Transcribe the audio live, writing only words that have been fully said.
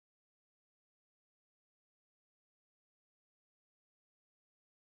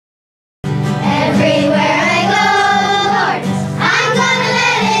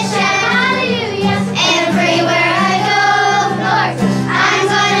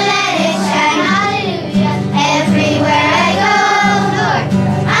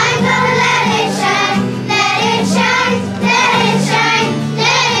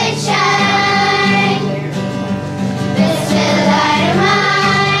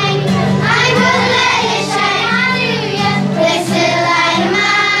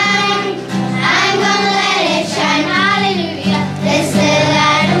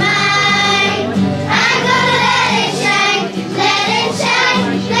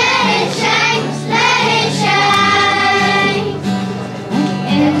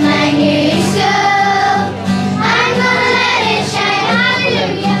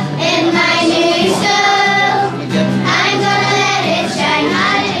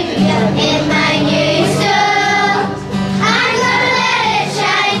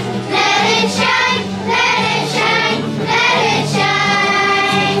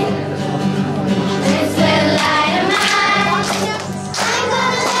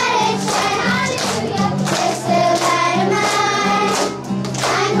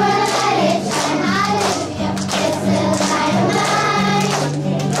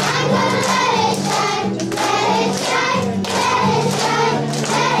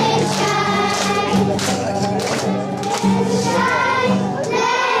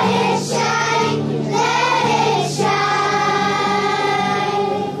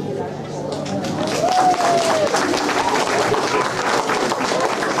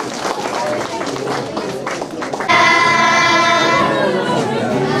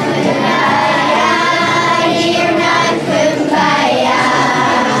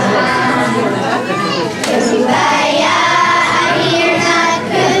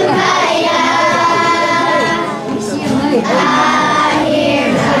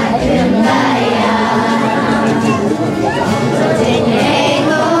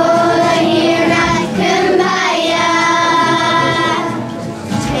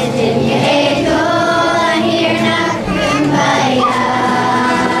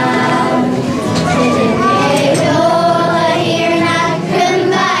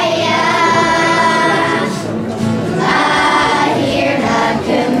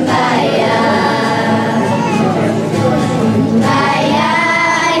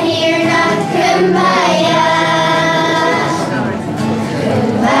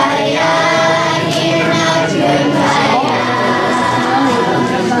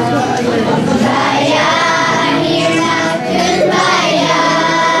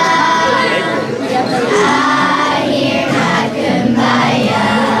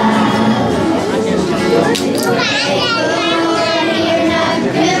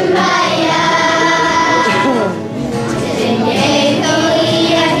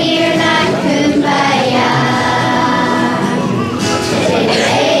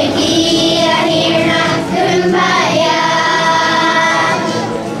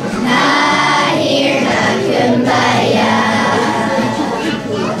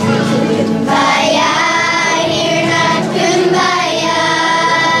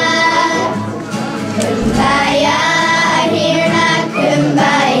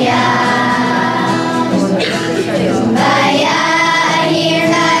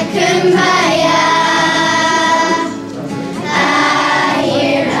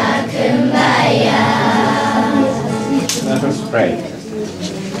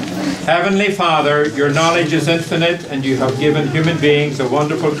Heavenly Father, your knowledge is infinite and you have given human beings a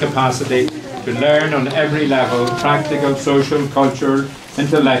wonderful capacity to learn on every level, practical, social, cultural,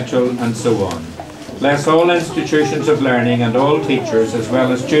 intellectual, and so on. Bless all institutions of learning and all teachers as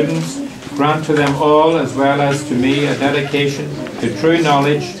well as students. Grant to them all, as well as to me, a dedication to true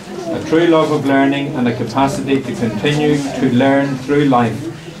knowledge, a true love of learning, and a capacity to continue to learn through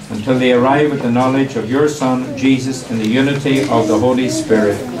life until they arrive at the knowledge of your Son, Jesus, in the unity of the Holy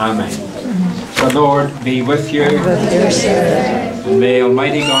Spirit. Amen. The Lord be with you. And may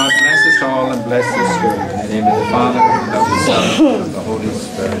Almighty God bless us all and bless this school. In the name of the Father, and of the Son, and of the Holy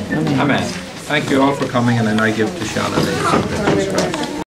Spirit. Amen. Thank you all for coming, and I now give to Shannon the